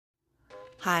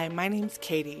Hi, my name's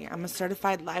Katie. I'm a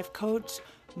certified life coach,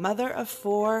 mother of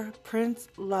 4, prince,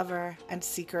 lover, and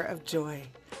seeker of joy.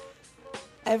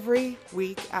 Every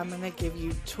week, I'm going to give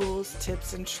you tools,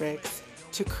 tips, and tricks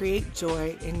to create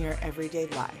joy in your everyday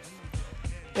life.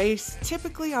 Based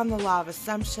typically on the law of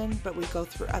assumption, but we go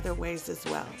through other ways as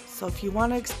well. So if you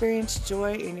want to experience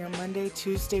joy in your Monday,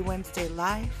 Tuesday, Wednesday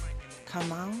life,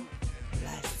 come on,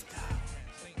 let's go.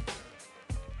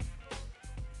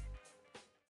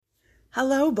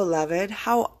 Hello, beloved.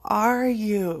 How are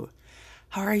you?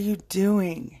 How are you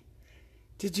doing?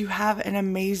 Did you have an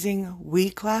amazing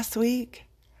week last week?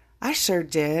 I sure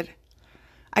did.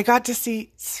 I got to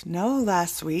see snow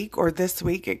last week, or this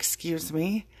week, excuse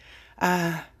me.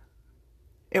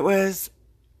 It was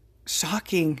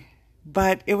shocking,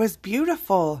 but it was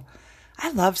beautiful. I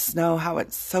love snow, how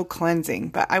it's so cleansing,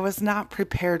 but I was not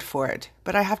prepared for it.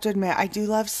 But I have to admit, I do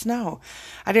love snow.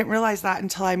 I didn't realize that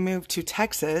until I moved to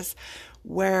Texas,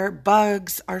 where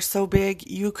bugs are so big,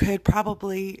 you could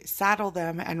probably saddle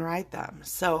them and ride them.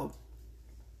 So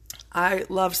I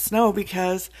love snow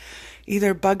because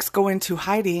either bugs go into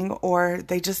hiding or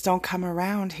they just don't come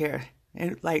around here.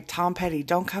 And like Tom Petty,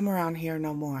 don't come around here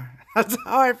no more. That's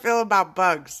how I feel about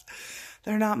bugs.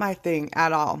 They're not my thing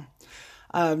at all.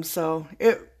 So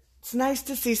it's nice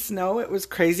to see snow. It was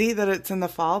crazy that it's in the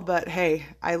fall, but hey,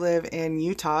 I live in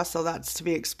Utah, so that's to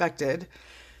be expected.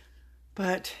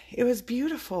 But it was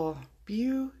beautiful,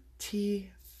 beautiful.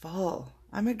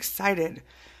 I'm excited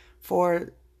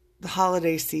for the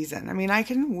holiday season. I mean, I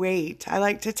can wait. I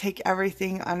like to take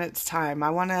everything on its time. I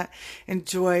want to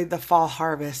enjoy the fall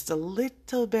harvest a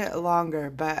little bit longer,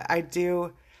 but I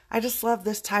just love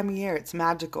this time of year. It's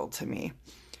magical to me.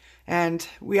 And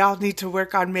we all need to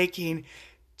work on making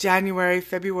January,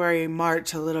 February,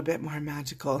 March a little bit more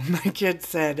magical. My kid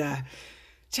said,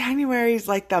 January is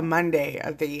like the Monday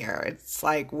of the year. It's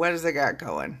like, what does it got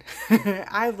going?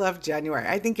 I love January.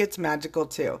 I think it's magical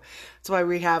too. That's why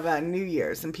we have New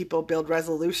Year's and people build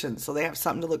resolutions so they have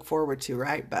something to look forward to,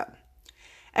 right? But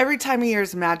every time of year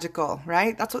is magical,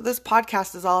 right? That's what this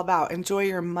podcast is all about. Enjoy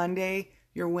your Monday,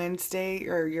 your Wednesday,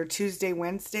 or your Tuesday,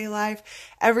 Wednesday life.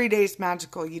 Every day is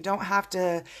magical. You don't have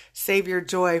to save your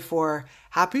joy for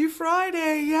Happy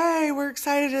Friday. Yay, we're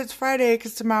excited it's Friday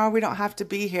because tomorrow we don't have to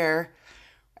be here.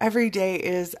 Every day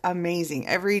is amazing.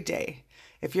 Every day.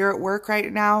 If you're at work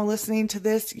right now listening to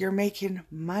this, you're making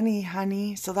money,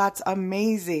 honey. So that's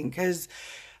amazing because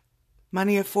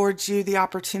money affords you the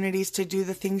opportunities to do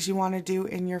the things you want to do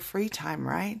in your free time,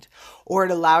 right? Or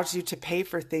it allows you to pay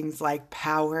for things like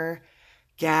power,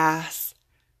 gas,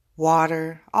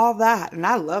 water, all that. And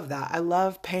I love that. I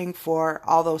love paying for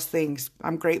all those things.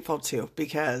 I'm grateful to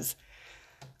because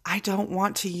I don't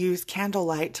want to use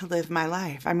candlelight to live my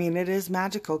life. I mean, it is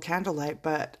magical candlelight,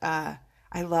 but I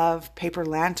love paper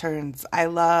lanterns. I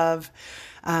love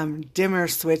dimmer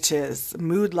switches,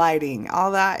 mood lighting.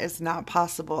 All that is not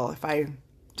possible if I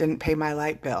didn't pay my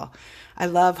light bill. I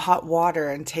love hot water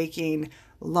and taking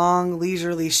long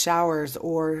leisurely showers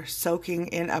or soaking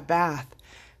in a bath.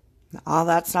 All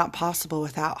that's not possible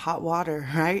without hot water,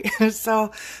 right?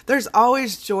 So there's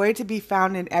always joy to be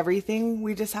found in everything.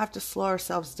 We just have to slow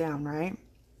ourselves down, right?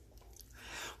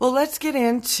 Well, let's get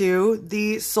into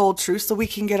the soul truth so we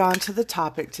can get on to the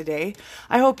topic today.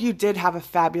 I hope you did have a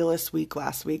fabulous week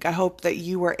last week. I hope that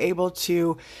you were able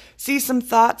to see some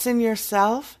thoughts in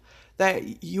yourself,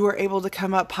 that you were able to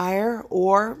come up higher,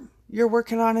 or you're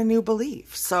working on a new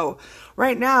belief. So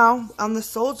right now on the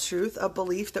soul truth, a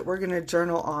belief that we're going to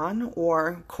journal on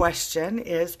or question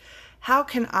is, how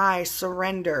can I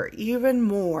surrender even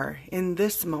more in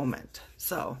this moment?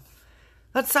 So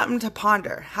that's something to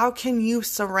ponder. How can you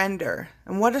surrender?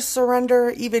 And what does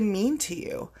surrender even mean to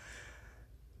you?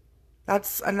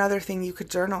 That's another thing you could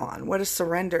journal on. What is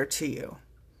surrender to you?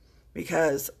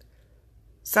 Because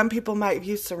some people might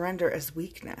view surrender as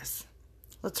weakness.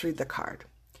 Let's read the card.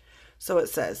 So it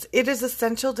says, it is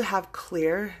essential to have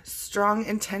clear, strong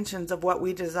intentions of what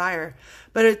we desire,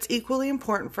 but it's equally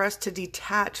important for us to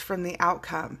detach from the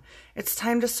outcome. It's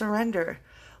time to surrender.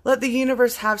 Let the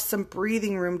universe have some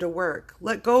breathing room to work.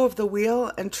 Let go of the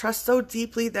wheel and trust so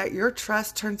deeply that your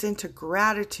trust turns into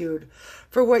gratitude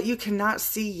for what you cannot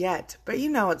see yet, but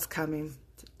you know it's coming.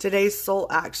 Today's soul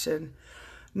action.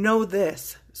 Know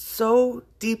this so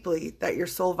deeply that your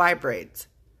soul vibrates.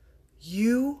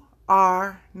 You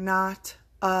are not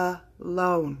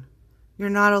alone. You're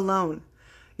not alone.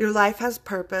 Your life has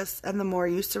purpose, and the more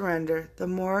you surrender, the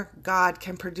more God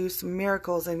can produce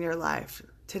miracles in your life.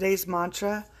 Today's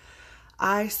mantra,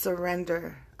 I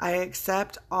surrender. I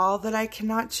accept all that I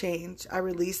cannot change. I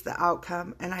release the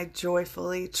outcome, and I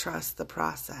joyfully trust the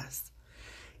process.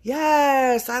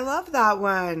 Yes, I love that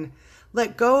one.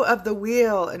 Let go of the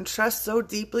wheel and trust so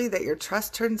deeply that your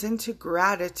trust turns into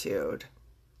gratitude.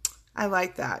 I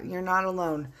like that. You're not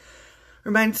alone.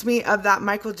 Reminds me of that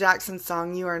Michael Jackson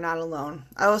song, You Are Not Alone.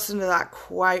 I listen to that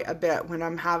quite a bit when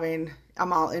I'm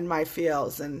all in my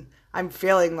feels and I'm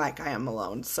feeling like I am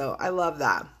alone. So I love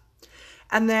that.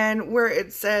 And then where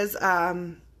it says,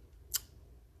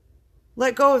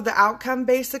 let go of the outcome,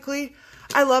 basically.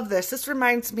 I love this. This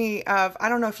reminds me of, I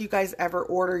don't know if you guys ever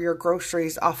order your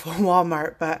groceries off of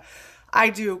Walmart, but I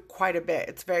do quite a bit.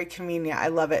 It's very convenient. I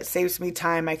love it. It saves me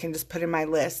time. I can just put in my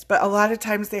list. But a lot of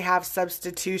times they have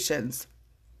substitutions.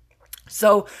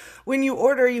 So when you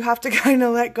order, you have to kind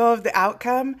of let go of the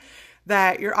outcome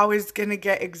that you're always going to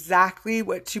get exactly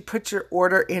what you put your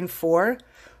order in for.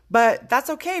 But that's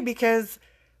okay, because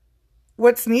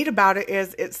what's neat about it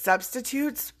is it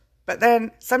substitutes. But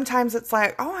then sometimes it's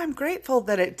like, oh, I'm grateful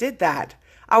that it did that.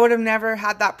 I would have never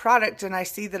had that product and I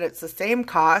see that it's the same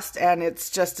cost and it's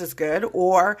just as good,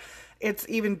 or it's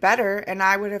even better and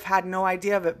I would have had no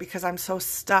idea of it because I'm so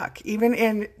stuck. Even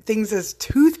in things as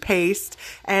toothpaste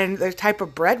and the type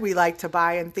of bread we like to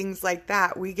buy and things like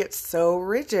that, we get so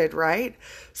rigid, right?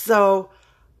 So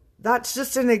that's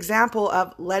just an example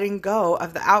of letting go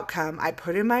of the outcome. I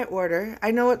put in my order. I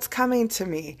know it's coming to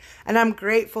me. And I'm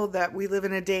grateful that we live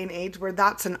in a day and age where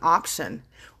that's an option,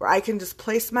 where I can just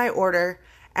place my order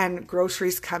and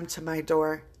groceries come to my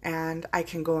door and I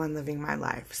can go on living my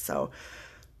life. So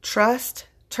trust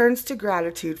turns to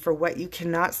gratitude for what you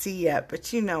cannot see yet,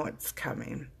 but you know it's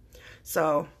coming.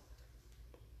 So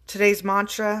today's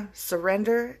mantra,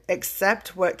 surrender,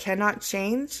 accept what cannot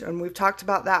change. And we've talked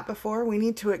about that before. We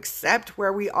need to accept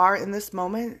where we are in this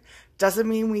moment. Doesn't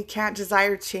mean we can't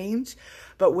desire change,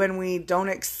 but when we don't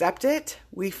accept it,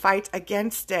 we fight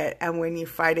against it. And when you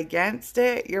fight against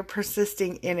it, you're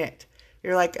persisting in it.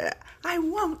 You're like, I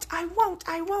won't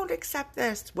accept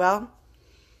this. Well,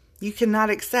 you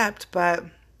cannot accept, but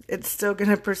it's still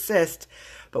going to persist.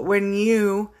 But when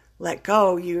you let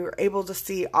go, you're able to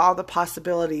see all the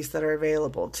possibilities that are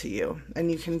available to you,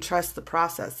 and you can trust the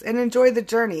process and enjoy the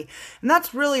journey. And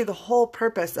that's really the whole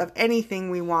purpose of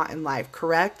anything we want in life,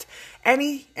 correct?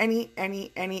 Anything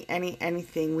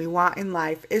we want in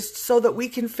life is so that we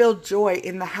can feel joy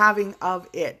in the having of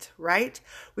it, right?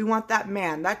 We want that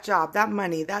man, that job, that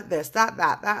money, that this,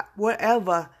 that,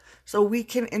 whatever, so we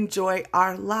can enjoy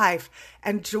our life.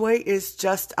 And joy is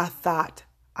just a thought.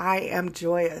 I am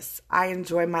joyous. I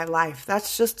enjoy my life.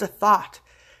 That's just a thought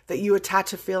that you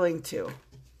attach a feeling to.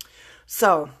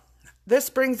 So this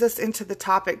brings us into the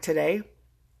topic today.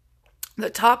 The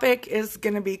topic is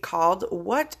going to be called,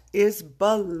 What is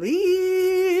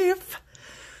Belief?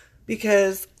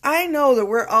 Because I know that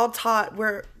we're all taught,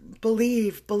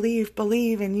 believe,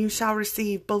 and you shall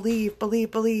receive.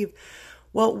 Believe.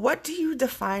 Well, what do you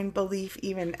define belief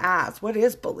even as? What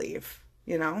is belief?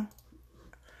 You know?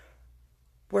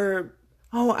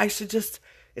 It's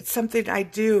something I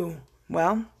do.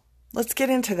 Well, let's get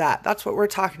into that. That's what we're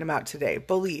talking about today.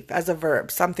 Belief as a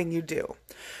verb, something you do.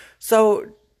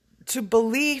 So to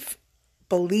believe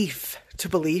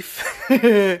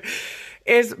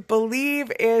is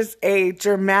believe is a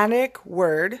Germanic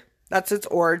word. That's its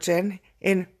origin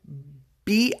in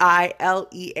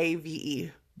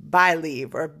Bileave.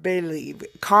 Believe or believe,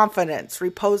 confidence,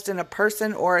 reposed in a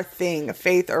person or a thing, a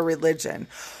faith or religion.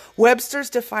 Webster's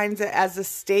defines it as a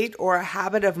state or a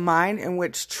habit of mind in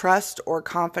which trust or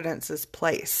confidence is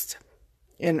placed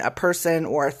in a person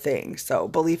or a thing. So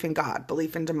belief in God,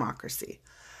 belief in democracy.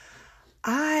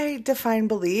 I define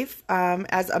belief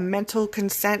as a mental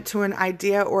consent to an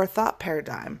idea or a thought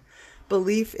paradigm.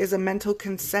 Belief is a mental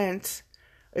consent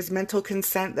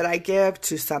that I give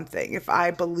to something. If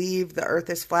I believe the earth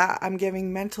is flat, I'm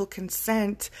giving mental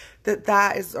consent that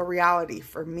that is a reality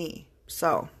for me.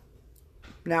 So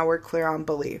now we're clear on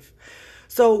belief.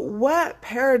 So what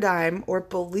paradigm or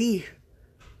beliefs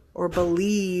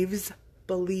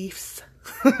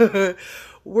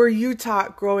were you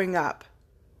taught growing up?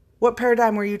 What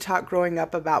paradigm were you taught growing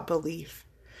up about belief?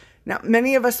 Now,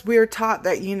 many of us, we're taught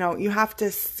that, you have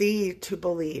to see to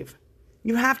believe.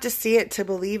 You have to see it to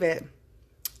believe it.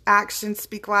 Actions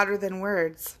speak louder than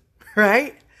words,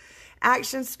 right?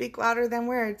 Actions speak louder than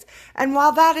words. And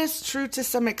while that is true to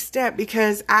some extent,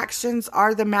 because actions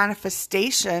are the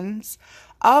manifestations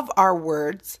of our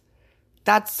words,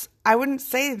 I wouldn't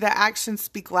say that actions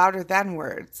speak louder than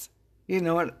words,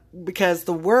 because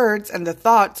the words and the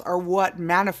thoughts are what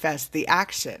manifest the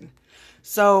action.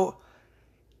 So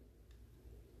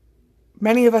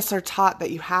many of us are taught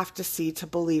that you have to see to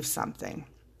believe something.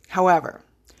 However,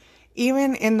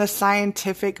 even in the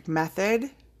scientific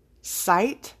method,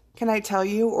 sight can I tell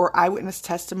you, or eyewitness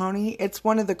testimony, it's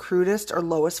one of the crudest or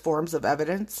lowest forms of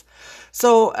evidence.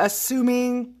 So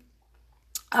assuming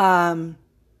that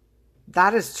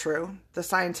is true, the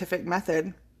scientific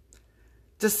method,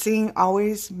 does seeing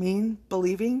always mean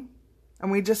believing?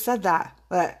 And we just said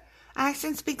that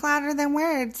actions speak louder than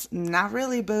words. Not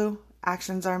really, boo.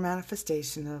 Actions are a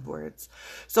manifestation of words.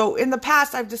 So in the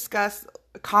past, I've discussed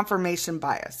confirmation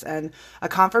bias. And a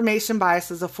confirmation bias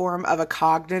is a form of a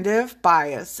cognitive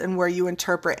bias and where you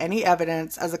interpret any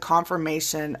evidence as a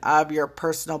confirmation of your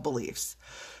personal beliefs.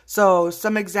 So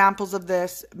some examples of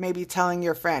this, maybe telling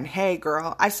your friend, hey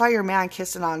girl, I saw your man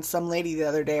kissing on some lady the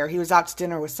other day, or he was out to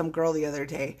dinner with some girl the other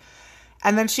day.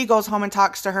 And then she goes home and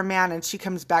talks to her man and she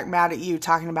comes back mad at you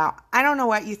talking about, I don't know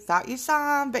what you thought you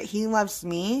saw, but he loves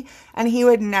me and he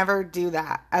would never do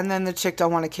that. And then the chick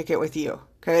don't want to kick it with you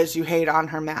because you hate on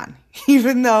her man.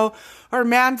 Even though her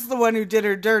man's the one who did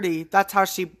her dirty, that's how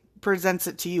she presents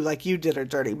it to you, like you did her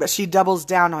dirty, but she doubles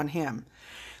down on him.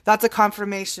 That's a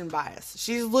confirmation bias.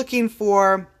 She's looking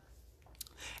for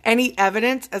any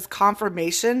evidence as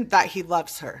confirmation that he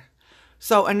loves her.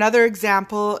 So another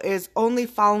example is only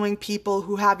following people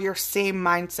who have your same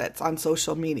mindsets on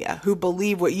social media, who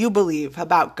believe what you believe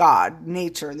about God,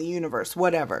 nature, the universe,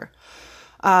 whatever.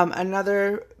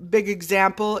 Another big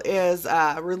example is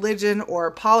religion or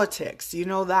politics. You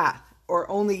know that. Or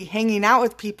only hanging out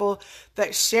with people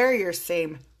that share your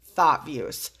same thought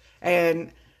views.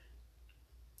 And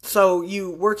so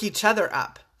you work each other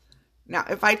up. Now,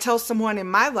 if I tell someone in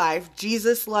my life,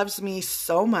 Jesus loves me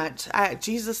so much,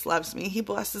 Jesus loves me, he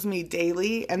blesses me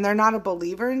daily, and they're not a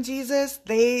believer in Jesus,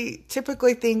 they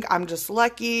typically think I'm just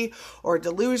lucky or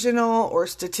delusional or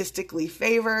statistically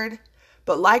favored.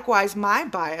 But likewise, my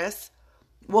bias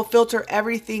will filter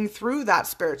everything through that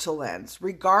spiritual lens,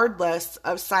 regardless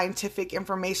of scientific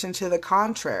information to the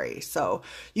contrary. So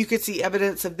you could see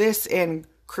evidence of this in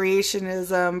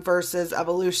creationism versus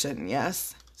evolution,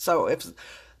 yes? So if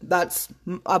that's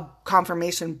a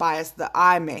confirmation bias that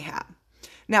I may have.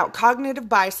 Now, cognitive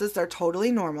biases are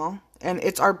totally normal, and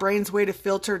it's our brain's way to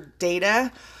filter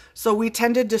data. So we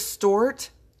tend to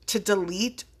distort, to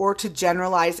delete, or to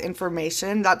generalize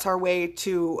information. That's our way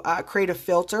to create a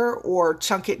filter or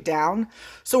chunk it down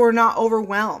so we're not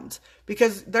overwhelmed.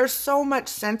 Because there's so much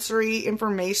sensory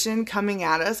information coming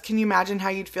at us. Can you imagine how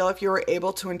you'd feel if you were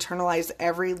able to internalize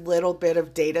every little bit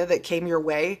of data that came your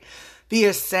way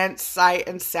via sense, sight,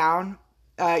 and sound?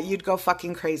 You'd go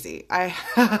fucking crazy.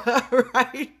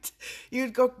 Right?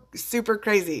 You'd go super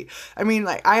crazy. I mean,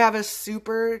 like, I have a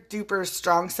super duper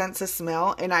strong sense of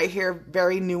smell and I hear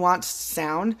very nuanced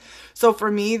sound. So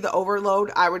for me, the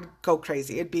overload, I would go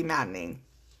crazy. It'd be maddening.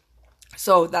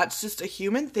 So that's just a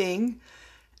human thing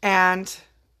and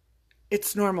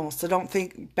it's normal. So don't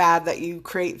think bad that you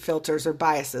create filters or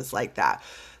biases like that.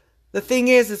 The thing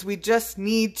is we just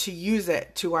need to use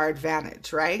it to our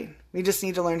advantage, right? We just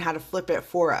need to learn how to flip it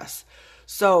for us.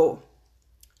 So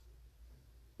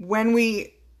when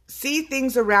we see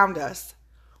things around us,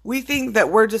 we think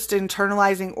that we're just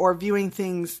internalizing or viewing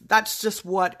things. That's just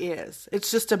what is.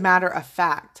 It's just a matter of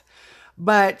fact.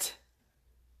 But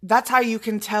that's how you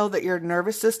can tell that your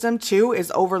nervous system too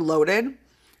is overloaded,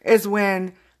 is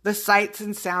when the sights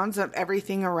and sounds of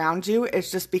everything around you is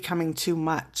just becoming too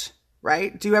much.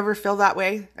 Right? Do you ever feel that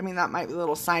way? I mean, that might be a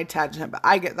little side tangent, but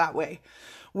I get that way.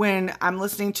 When I'm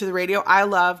listening to the radio, I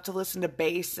love to listen to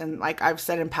bass. And like I've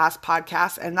said in past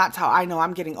podcasts, and that's how I know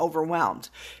I'm getting overwhelmed,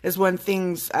 is when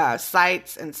things,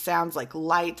 sights and sounds like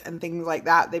light and things like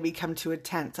that, they become too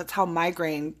intense. That's how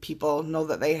migraine people know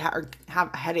that they have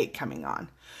a headache coming on.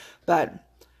 But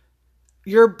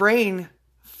your brain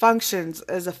functions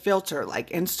as a filter. Like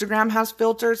Instagram has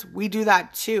filters. We do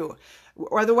that too.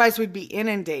 Otherwise, we'd be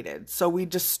inundated. So we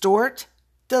distort,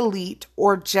 delete,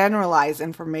 or generalize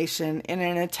information in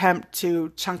an attempt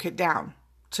to chunk it down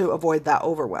to avoid that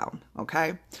overwhelm,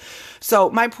 okay? So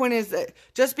my point is that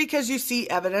just because you see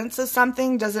evidence of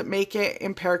something doesn't make it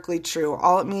empirically true.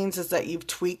 All it means is that you've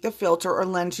tweaked the filter or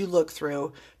lens you look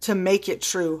through to make it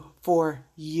true for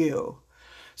you.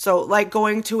 So like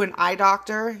going to an eye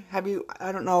doctor, I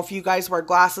don't know if you guys wear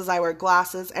glasses, I wear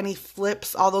glasses, and he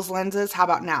flips all those lenses. How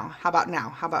about now? How about now?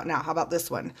 How about now? How about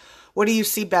this one? What do you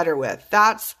see better with?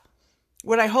 That's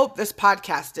what I hope this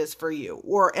podcast is for you,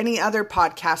 or any other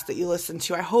podcast that you listen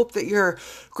to. I hope that you're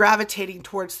gravitating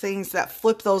towards things that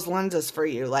flip those lenses for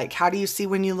you. Like, how do you see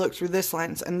when you look through this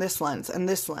lens and this lens and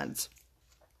this lens?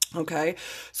 Okay.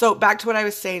 So back to what I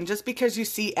was saying, just because you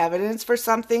see evidence for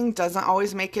something doesn't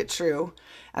always make it true.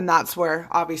 And that's where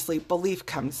obviously belief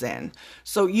comes in.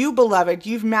 So you, beloved,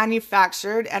 you've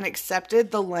manufactured and accepted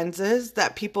the lenses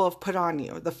that people have put on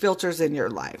you, the filters in your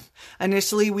life.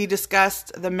 Initially, we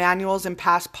discussed the manuals in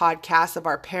past podcasts of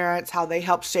our parents, how they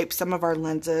helped shape some of our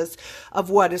lenses of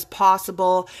what is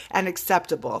possible and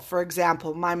acceptable. For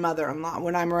example, my mother-in-law,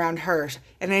 when I'm around her,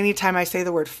 and anytime I say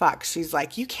the word fuck, she's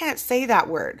like, you can't say that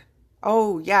word.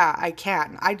 Oh, yeah, I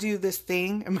can. I do this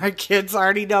thing, and my kids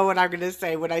already know what I'm going to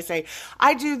say when I say,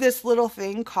 I do this little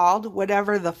thing called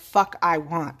whatever the fuck I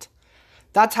want.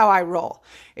 That's how I roll.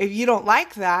 If you don't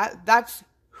like that, that's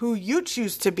who you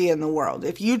choose to be in the world.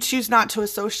 If you choose not to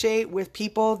associate with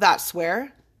people that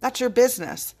swear, that's your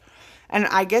business. And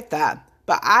I get that.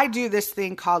 But I do this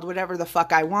thing called whatever the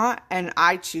fuck I want, and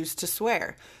I choose to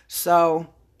swear. So,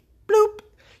 bloop.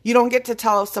 You don't get to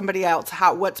tell somebody else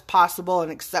what's possible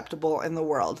and acceptable in the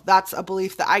world. That's a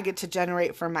belief that I get to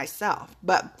generate for myself.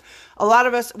 But a lot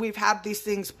of us, we've had these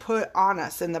things put on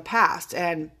us in the past.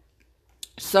 And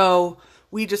so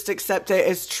we just accept it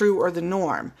as true or the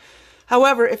norm.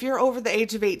 However, if you're over the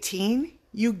age of 18,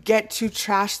 you get to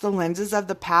trash the lenses of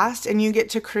the past and you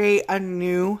get to create a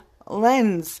new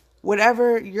lens.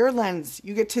 Whatever your lens,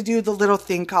 you get to do the little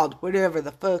thing called whatever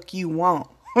the fuck you want.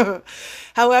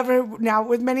 However, now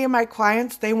with many of my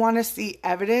clients, they want to see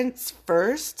evidence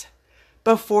first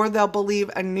before they'll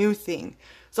believe a new thing.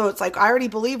 So it's like, I already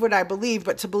believe what I believe,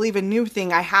 but to believe a new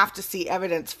thing, I have to see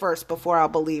evidence first before I'll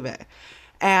believe it.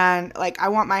 And like, I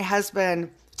want my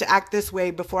husband to act this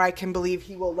way before I can believe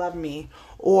he will love me.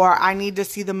 Or I need to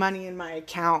see the money in my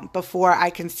account before I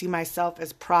can see myself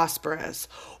as prosperous.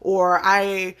 Or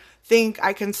I think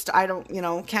I can,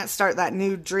 can't start that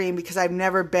new dream because I've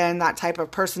never been that type of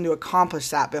person to accomplish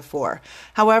that before.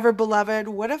 However, beloved,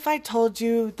 what if I told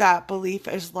you that belief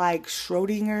is like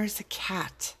Schrodinger's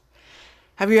cat?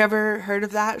 Have you ever heard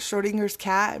of that, Schrodinger's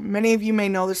cat? Many of you may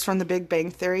know this from the Big Bang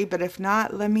Theory, but if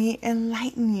not, let me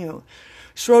enlighten you.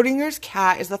 Schrodinger's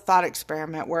cat is a thought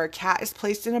experiment where a cat is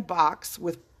placed in a box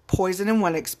with poison in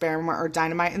one experiment or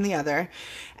dynamite in the other,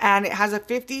 and it has a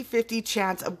 50-50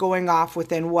 chance of going off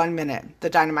within 1 minute, the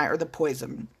dynamite or the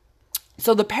poison.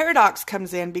 So the paradox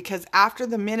comes in because after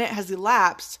the minute has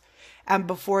elapsed and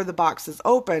before the box is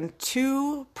open,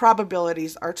 two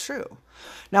probabilities are true.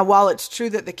 Now, while it's true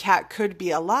that the cat could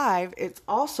be alive, it's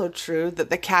also true that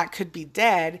the cat could be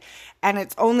dead, and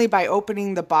it's only by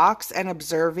opening the box and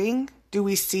observing do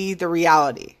we see the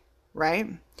reality, right?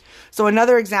 So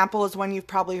another example is one you've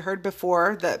probably heard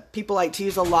before that people like to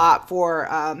use a lot for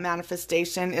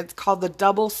manifestation. It's called the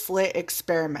double slit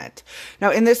experiment.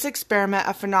 Now, in this experiment,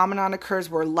 a phenomenon occurs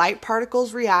where light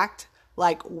particles react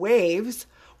like waves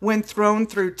when thrown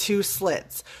through two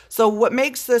slits. So what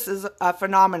makes this is a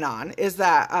phenomenon is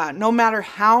that no matter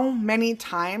how many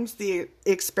times the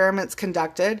experiment's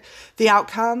conducted, the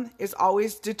outcome is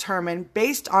always determined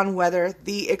based on whether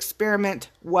the experiment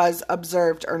was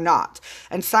observed or not.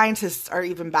 And scientists are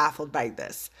even baffled by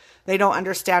this. They don't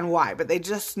understand why, but they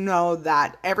just know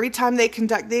that every time they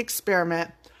conduct the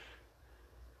experiment,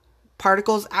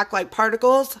 particles act like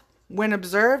particles when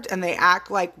observed, and they act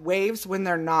like waves when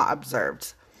they're not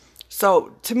observed.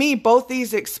 So to me, both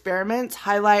these experiments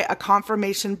highlight a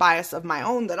confirmation bias of my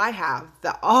own that I have,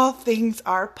 that all things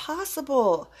are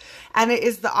possible. And it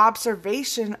is the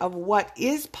observation of what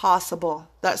is possible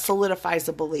that solidifies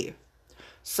a belief.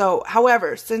 So,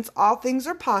 however, since all things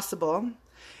are possible,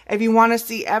 if you want to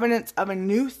see evidence of a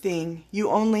new thing, you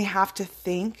only have to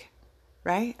think,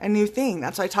 right? A new thing.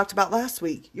 That's what I talked about last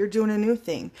week. You're doing a new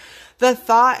thing. The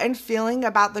thought and feeling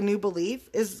about the new belief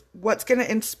is what's going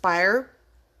to inspire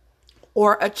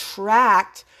or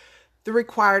attract the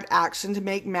required action to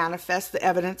make manifest the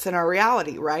evidence in our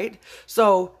reality, right?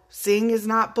 So seeing is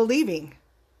not believing,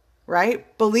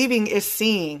 right? Believing is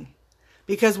seeing.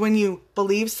 Because when you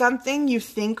believe something, you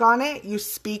think on it, you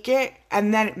speak it,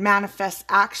 and then it manifests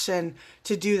action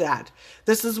to do that.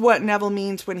 This is what Neville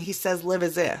means when he says live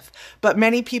as if. But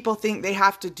many people think they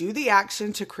have to do the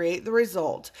action to create the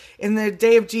result. In the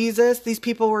day of Jesus, these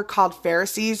people were called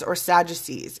Pharisees or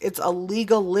Sadducees. It's a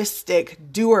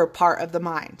legalistic doer part of the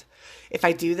mind. If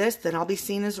I do this, then I'll be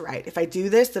seen as right. If I do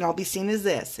this, then I'll be seen as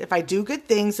this. If I do good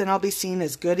things, then I'll be seen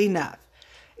as good enough.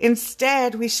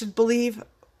 Instead, we should believe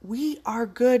we are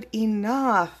good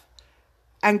enough.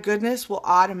 And goodness will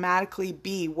automatically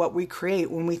be what we create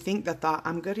when we think the thought,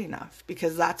 I'm good enough.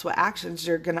 Because that's what actions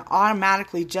you're going to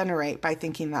automatically generate by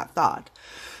thinking that thought.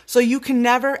 So you can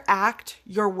never act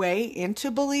your way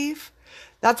into belief.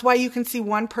 That's why you can see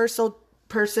one person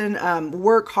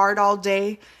work hard all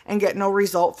day and get no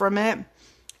result from it.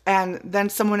 And then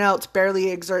someone else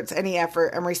barely exerts any effort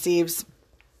and receives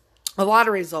a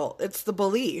lottery result. It's the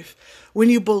belief. When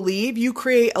you believe, you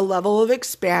create a level of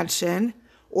expansion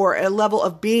or a level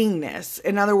of beingness.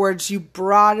 In other words, you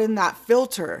broaden that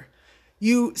filter.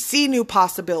 You see new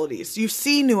possibilities. You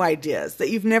see new ideas that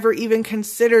you've never even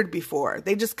considered before.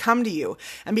 They just come to you.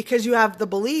 And because you have the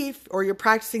belief, or you're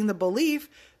practicing the belief,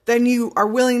 then you are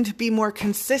willing to be more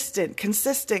consistent,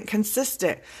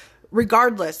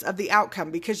 regardless of the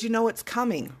outcome, because you know it's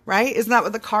coming, right? Isn't that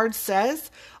what the card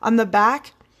says on the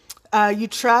back? You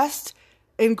trust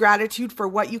in gratitude for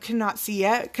what you cannot see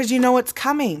yet, because you know it's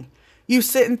coming. You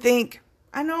sit and think,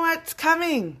 I know what's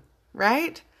coming,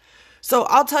 right? So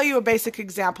I'll tell you a basic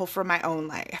example from my own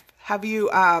life. Have you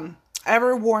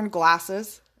ever worn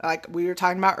glasses, like we were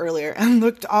talking about earlier, and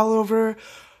looked all over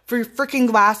for your freaking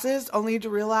glasses, only to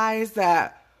realize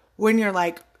that when you're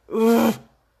like, ugh,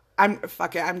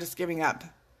 fuck it, I'm just giving up.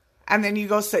 And then you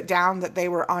go sit down, that they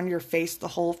were on your face the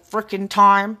whole freaking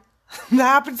time. That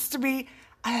happens to me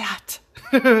a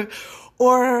lot.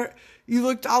 Or you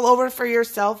looked all over for your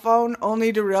cell phone,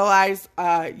 only to realize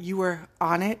you were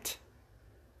on it.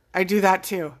 I do that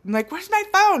too. I'm like, where's my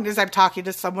phone? As I'm talking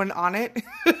to someone on it.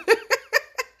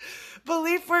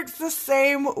 Belief works the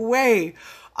same way.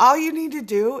 All you need to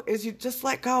do is you just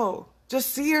let go. Just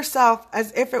see yourself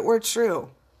as if it were true.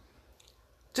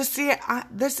 Just see it.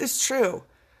 This is true.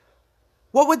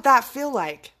 What would that feel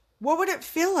like? What would it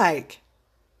feel like?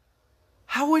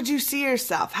 How would you see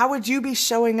yourself? How would you be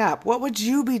showing up? What would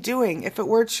you be doing if it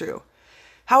were true?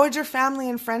 How would your family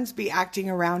and friends be acting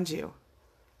around you?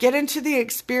 Get into the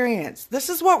experience. This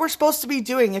is what we're supposed to be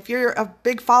doing. If you're a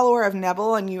big follower of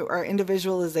Neville and you are into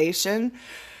visualization,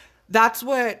 that's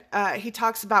what he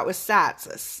talks about with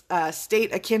SATs, a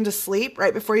state akin to sleep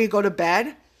right before you go to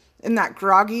bed, in that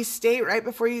groggy state right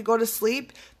before you go to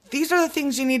sleep. These are the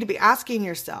things you need to be asking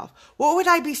yourself. What would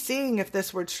I be seeing if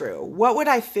this were true? What would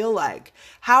I feel like?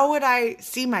 How would I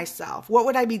see myself? What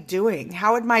would I be doing?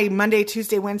 How would my Monday,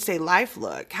 Tuesday, Wednesday life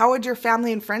look? How would your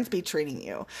family and friends be treating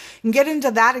you? And get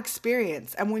into that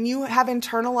experience. And when you have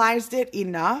internalized it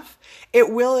enough,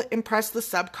 it will impress the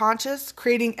subconscious,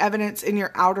 creating evidence in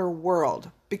your outer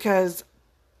world, because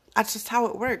that's just how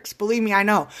it works. Believe me, I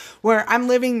know. Where I'm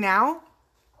living now,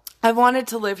 I've wanted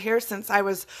to live here since I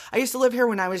used to live here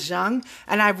when I was young,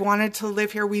 and I've wanted to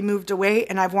live here. We moved away,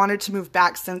 and I've wanted to move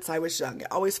back since I was young.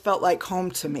 It always felt like home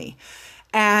to me.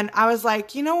 And I was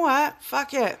like, you know what?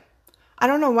 Fuck it. I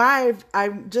don't know why I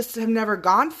just have never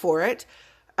gone for it.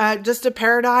 Just a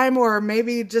paradigm, or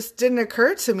maybe just didn't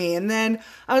occur to me. And then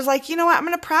I was like, you know what? I'm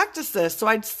going to practice this. So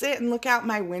I'd sit and look out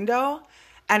my window.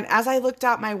 And as I looked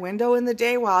out my window in the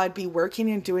day while I'd be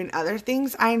working and doing other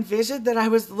things, I envisioned that I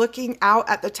was looking out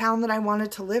at the town that I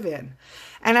wanted to live in.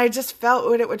 And I just felt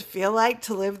what it would feel like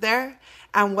to live there,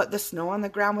 and what the snow on the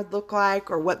ground would look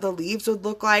like, or what the leaves would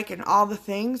look like, and all the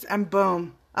things. And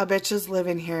boom, a bitch is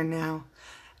living here now.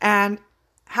 And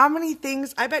how many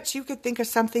things, I bet you could think of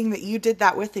something that you did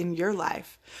that with in your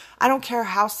life. I don't care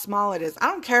how small it is. I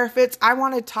don't care if it's, I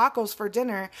wanted tacos for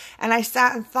dinner, and I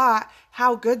sat and thought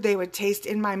how good they would taste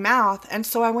in my mouth. And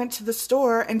so I went to the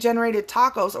store and generated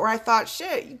tacos. Or I thought,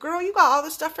 shit, girl, you got all the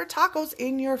stuff for tacos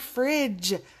in your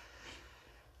fridge.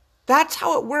 That's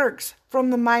how it works, from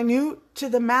the minute to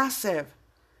the massive.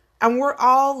 And we're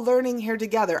all learning here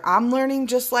together. I'm learning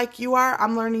just like you are.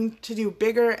 I'm learning to do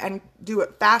bigger and do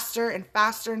it faster and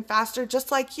faster and faster,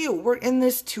 just like you. We're in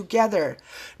this together.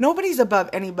 Nobody's above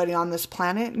anybody on this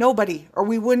planet. Nobody, or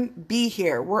we wouldn't be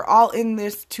here. We're all in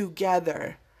this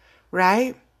together,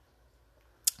 right?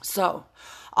 So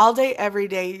all day, every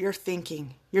day, you're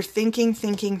thinking. You're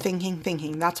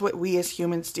thinking. That's what we as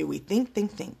humans do. We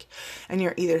think. And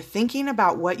you're either thinking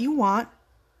about what you want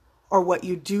or what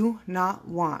you do not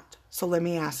want. So let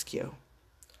me ask you,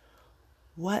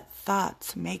 what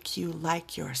thoughts make you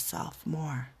like yourself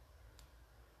more?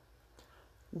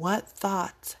 What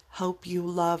thoughts help you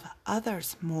love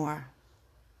others more?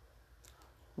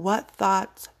 What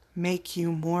thoughts make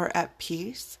you more at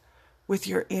peace with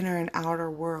your inner and outer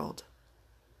world?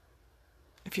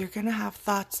 If you're going to have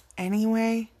thoughts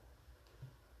anyway,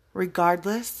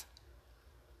 regardless,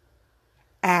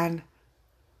 and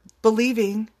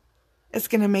believing it's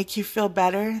going to make you feel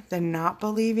better than not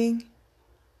believing,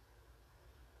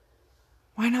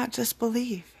 why not just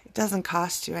believe? It doesn't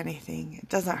cost you anything. It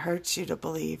doesn't hurt you to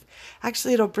believe.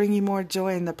 Actually, it'll bring you more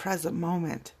joy in the present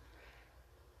moment,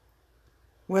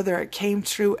 whether it came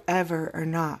true ever or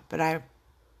not. But I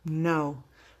know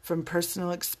from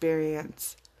personal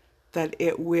experience that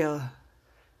it will.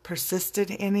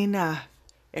 Persistent in enough,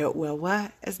 It will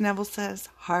what? As Neville says,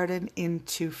 harden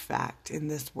into fact in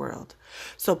this world.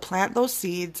 So plant those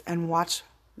seeds and watch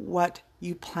what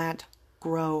you plant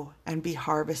grow and be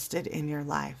harvested in your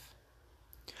life.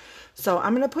 So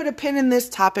I'm going to put a pin in this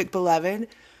topic, beloved.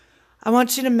 I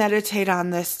want you to meditate on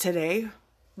this today.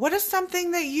 What is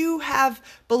something that you have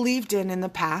believed in the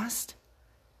past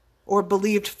or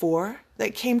believed for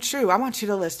that came true? I want you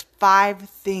to list 5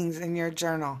 things in your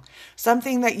journal.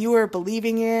 Something that you were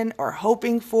believing in or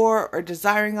hoping for or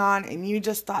desiring on, and you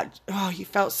just thought, oh, you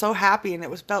felt so happy and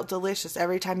it felt delicious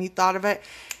every time you thought of it,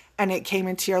 and it came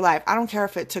into your life. I don't care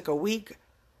if it took a week,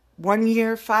 1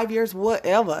 year, 5 years,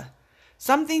 whatever.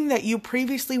 Something that you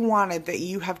previously wanted that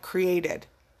you have created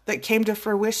that came to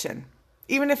fruition,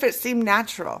 even if it seemed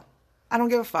natural. I don't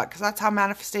give a fuck, because that's how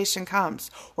manifestation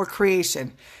comes, or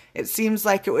creation. It seems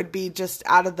like it would be just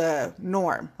out of the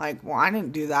norm. Like, well, I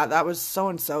didn't do that. That was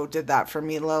so-and-so did that for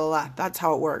me. La, la, la. That's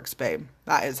how it works, babe.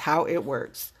 That is how it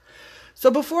works.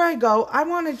 So before I go, I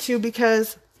wanted to,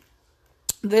 because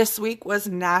this week was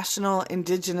National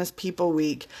Indigenous People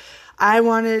Week, I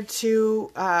wanted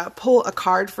to pull a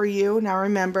card for you. Now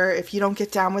remember, if you don't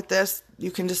get down with this, you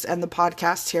can just end the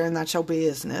podcast here and that's your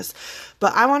business.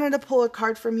 But I wanted to pull a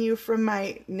card from you from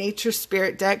my Nature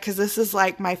Spirit deck, because this is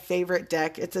like my favorite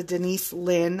deck. It's a Denise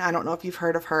Linn. I don't know if you've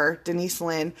heard of her. Denise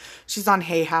Linn. She's on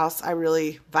Hay House. I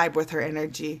really vibe with her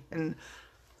energy. And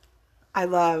I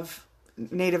love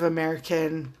Native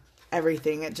American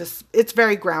everything. It's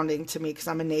very grounding to me because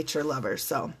I'm a nature lover.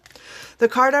 So the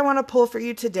card I want to pull for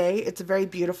you today, it's very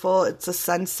beautiful. It's a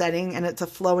sun setting and it's a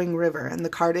flowing river. And the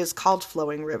card is called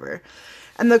Flowing River.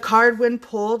 And the card, when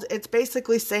pulled, it's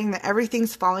basically saying that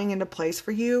everything's falling into place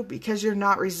for you because you're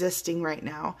not resisting right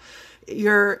now.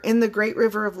 You're in the great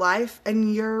river of life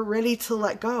and you're ready to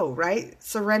let go, right?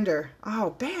 Surrender.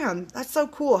 Oh, bam. That's so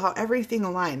cool how everything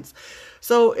aligns.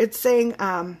 So it's saying,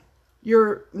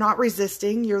 you're not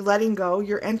resisting, you're letting go,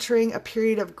 you're entering a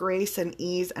period of grace and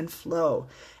ease and flow.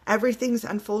 Everything's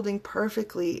unfolding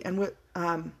perfectly and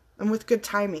with good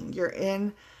timing. You're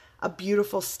in a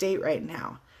beautiful state right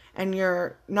now. And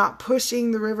you're not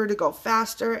pushing the river to go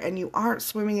faster, and you aren't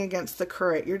swimming against the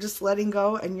current. You're just letting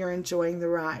go and you're enjoying the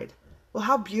ride. Well,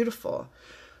 how beautiful.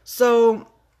 So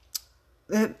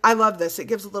I love this. It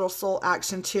gives a little soul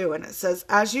action too. And it says,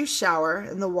 as you shower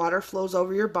and the water flows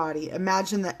over your body,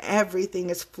 imagine that everything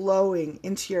is flowing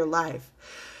into your life.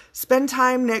 Spend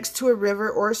time next to a river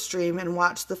or a stream and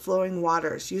watch the flowing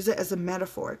waters. Use it as a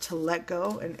metaphor to let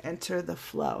go and enter the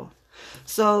flow.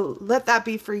 So let that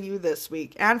be for you this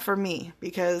week and for me,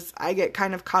 because I get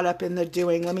kind of caught up in the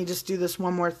doing. Let me just do this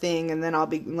one more thing and then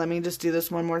let me just do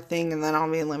this one more thing and then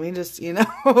let me just,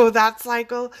 that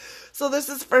cycle. So this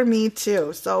is for me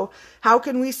too. So how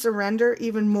can we surrender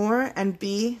even more and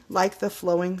be like the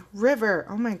flowing river?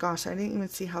 Oh my gosh, I didn't even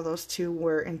see how those two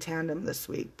were in tandem this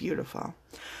week. Beautiful.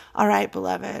 All right,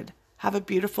 beloved. Have a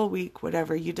beautiful week,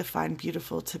 whatever you define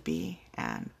beautiful to be,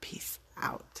 and peace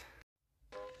out.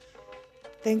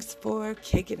 Thanks for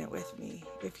kicking it with me.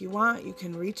 If you want, you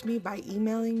can reach me by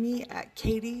emailing me at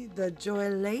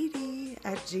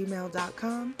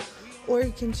katiethejoylady@gmail.com, or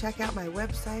you can check out my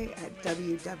website at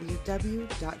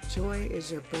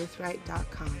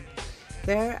www.joyisYourBirthright.com.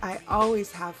 There, I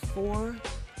always have 4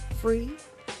 free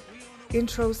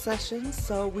intro sessions,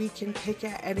 so we can pick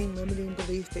at any limiting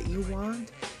belief that you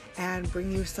want and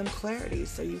bring you some clarity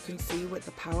so you can see what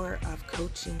the power of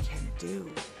coaching can do.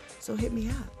 So hit me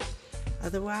up.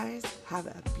 Otherwise, have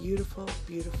a beautiful,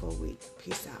 beautiful week.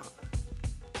 Peace out.